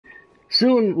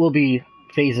soon we'll be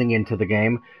phasing into the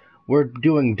game. We're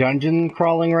doing dungeon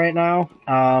crawling right now.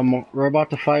 We're about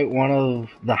to fight one of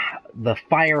the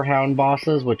fire hound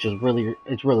bosses, which is really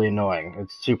annoying.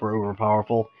 It's super uber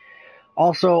powerful.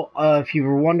 Also, if you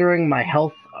were wondering, my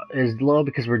health is low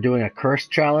because we're doing a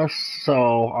cursed chalice,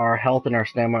 so our health and our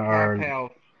stamina are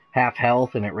half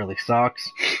health, and it really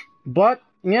sucks. But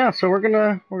yeah, so we're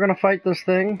gonna fight this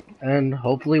thing and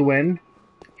hopefully win.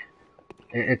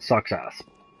 It sucks ass.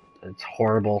 It's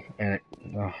horrible, and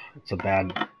it's a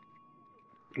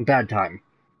bad time.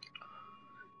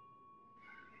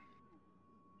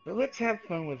 But let's have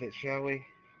fun with it, shall we?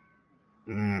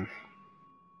 Mm.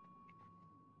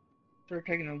 We're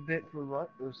taking a bit for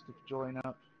Rutgers to join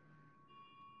up.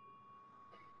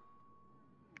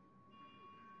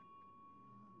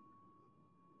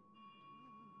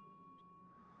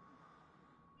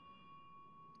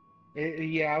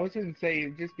 Yeah, I was gonna say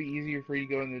it'd just be easier for you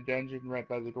to go in the dungeon right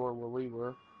by the door where we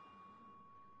were.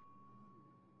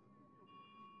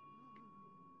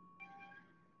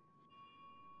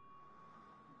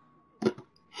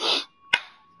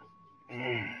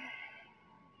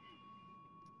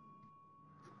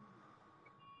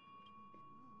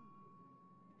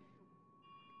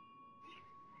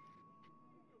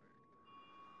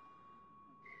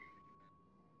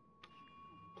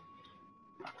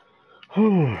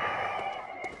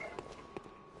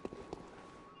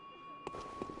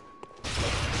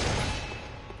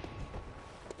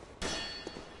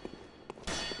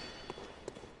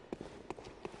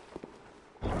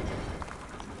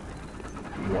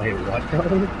 Wait, what?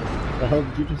 The hell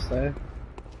did you just say?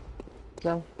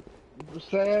 So,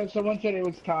 someone said it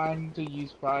was time to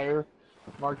use fire.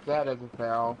 Mark that as a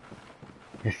foul.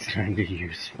 It's time to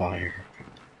use fire.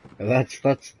 That's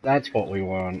what we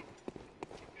want.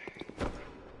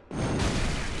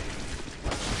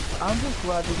 I'm just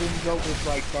glad we didn't go with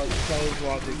like Dark Souls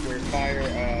logic where fire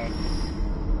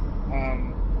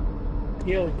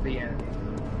heals the enemy.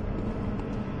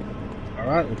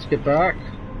 Alright, let's get back.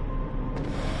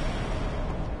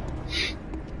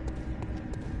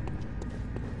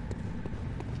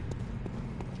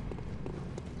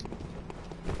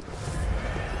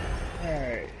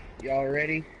 Alright, y'all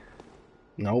ready?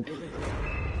 Nope.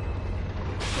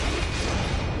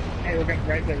 Hey, look at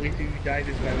Fred, at least if you die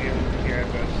this time, you don't care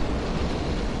about us.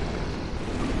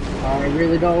 I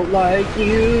really don't like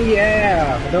you,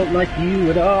 yeah. I don't like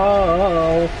you at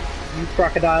all. You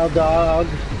crocodile dog.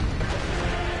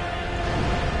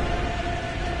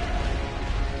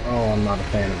 Oh, I'm not a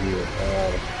fan of you at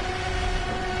all.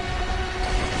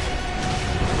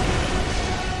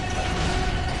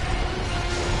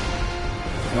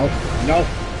 Nope, nope.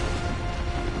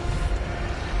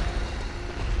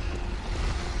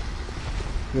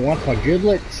 He wants my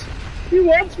giblets. He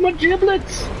wants my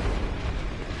giblets.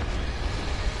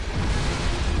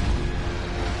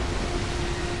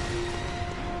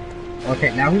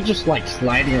 Okay, now he's just like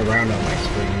sliding around on my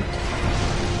screen.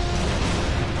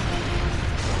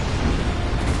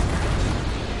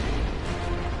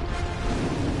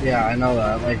 Yeah, I know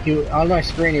that. Like, on my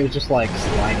screen, he was just like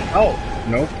sliding. Oh,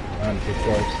 nope. I'm too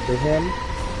close to him.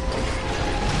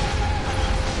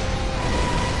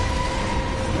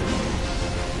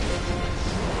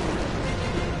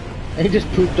 He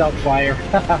just pooped out fire.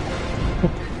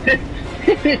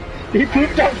 He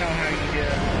pooped out.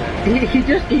 He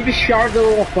just sharded a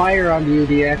little fire onto you,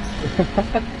 DX. He's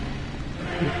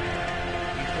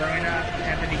throwing up.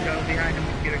 Anthony, go behind him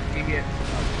and get a hit.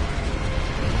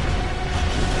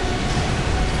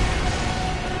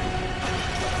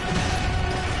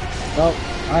 Well,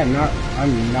 I'm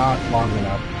not long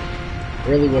enough.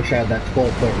 Really wish I had that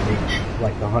 12-foot reach,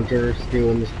 like the hunters do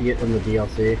in the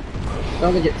DLC. I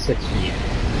only get 6 feet.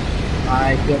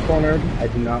 I feel cornered. I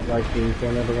do not like being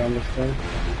cornered around this thing.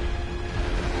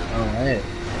 Alright.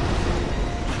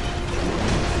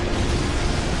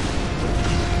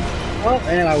 Oh,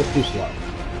 and I was too slow.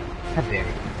 God damn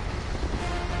it.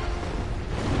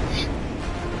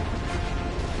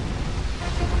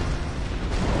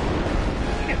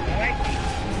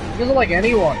 He doesn't like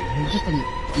anyone. He's just an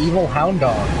evil hound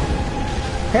dog.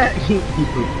 he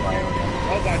pooped fire on him.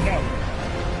 Oh god, no.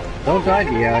 Don't die,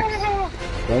 DX.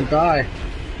 Don't die.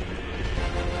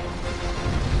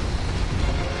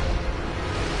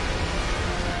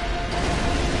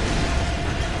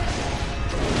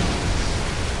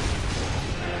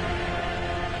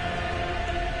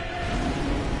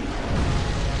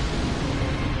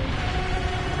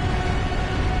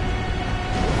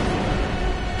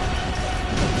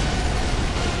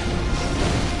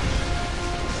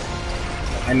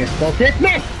 I missed both hits. No!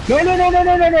 No, no, no, no,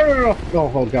 no, no, no, no, no!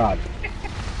 Oh, oh god.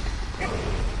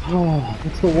 Oh,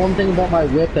 that's the one thing about my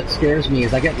whip that scares me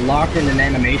is I get locked in an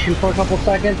animation for a couple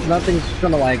seconds and nothing's just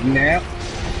gonna like, nah.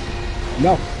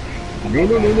 No. No,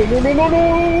 no, no, no, no, no, no,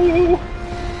 no!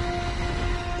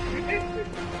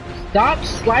 Stop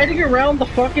sliding around the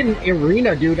fucking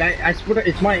arena, dude. I swear to,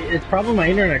 it's probably my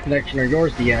internet connection or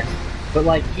yours, DX. But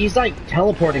like, he's like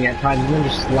teleporting at times and then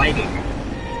just sliding.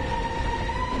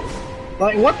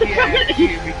 Like, what the fuck?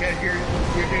 Because you're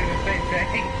doing the same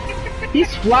thing.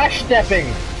 He's flash stepping.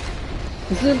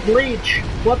 This isn't Bleach.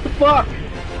 What the fuck?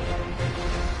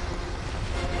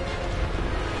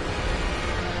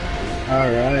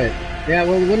 Alright. Yeah,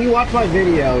 well, when you watch my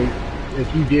video,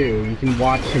 if you do, you can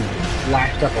watch him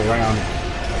flash step around.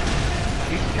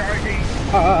 He's charging.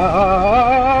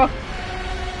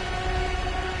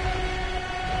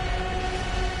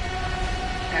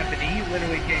 Anthony, you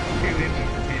literally gave 2 inches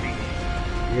for hitting.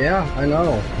 Yeah, I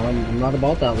know. I'm not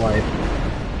about that life.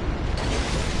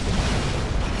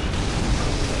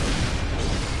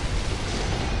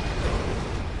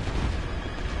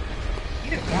 He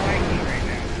does not like me right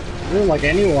now. You don't like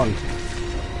anyone.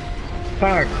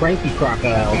 Kind of cranky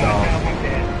crocodile dog. No, I'm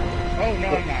dead. Oh, no,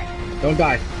 I'm not. Don't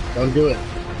die. Don't do it.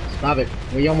 Stop it.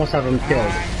 We almost have him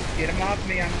killed. Get him off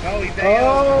me. Oh, he's AO.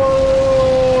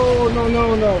 Oh, no,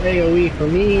 no, no. AoE for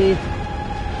me.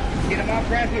 Get him off,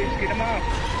 Rampage. Get him off.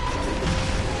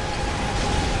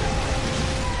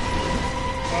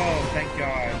 Oh, thank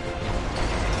God.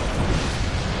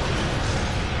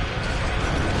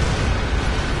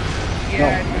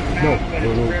 Yeah, no,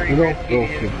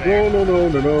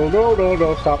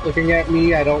 no, stop looking at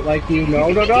me, I don't like you, no,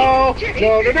 no, no,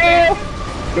 no, no, no,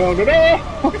 no, no, no.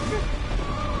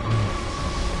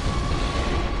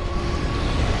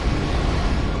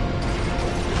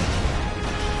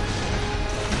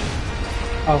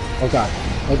 Oh God,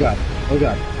 oh God, oh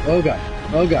God, oh God,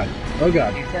 oh God, oh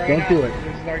God, don't do it.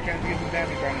 This is our chance to get some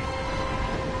damage on him.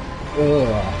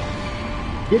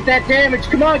 Ugh. Get that damage,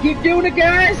 come on, keep doing it,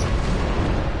 guys!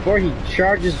 Before he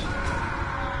charges.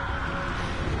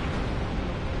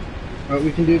 Alright,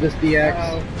 we can do this, DX.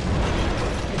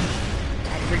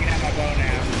 I'm bringing out my bow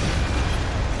now.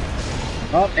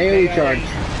 Oh, AoE charge.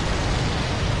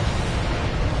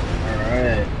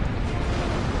 Alright.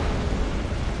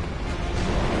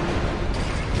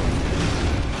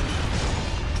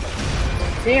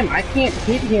 Damn, I can't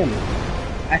hit him.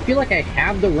 I feel like I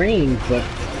have the range, but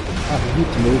he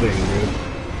keeps moving, dude.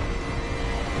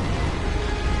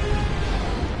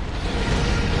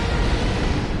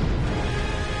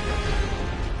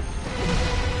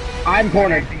 I'm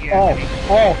cornered. Oh,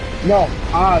 oh, no.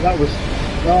 Ah, that was...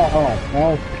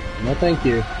 Oh, no, thank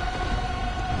you.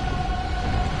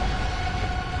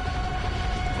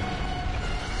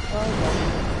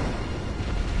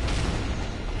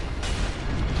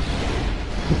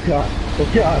 Oh, God. Oh,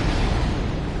 God.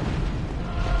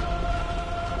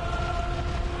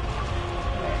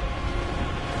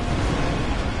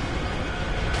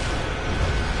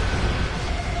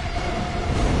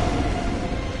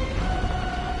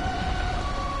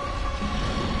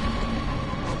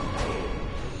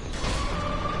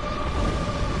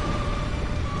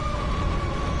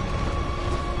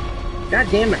 God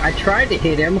damn it, I tried to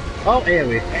hit him. Oh,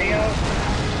 AoE. AO.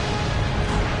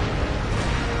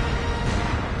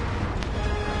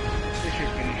 This should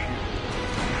finish him.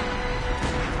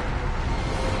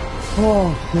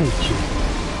 Oh, thank you.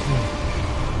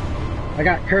 I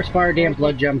got Curse Fire Dam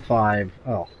Blood Gem 5.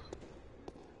 Oh.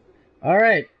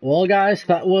 Alright, well guys,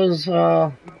 that was,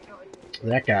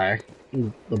 that guy.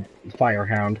 The Fire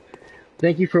Hound.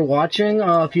 Thank you for watching.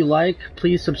 If you like,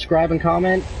 please subscribe and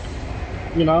comment.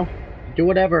 You know. Do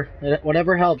whatever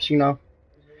helps, you know.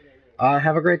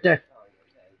 Have a great day.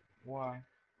 Why?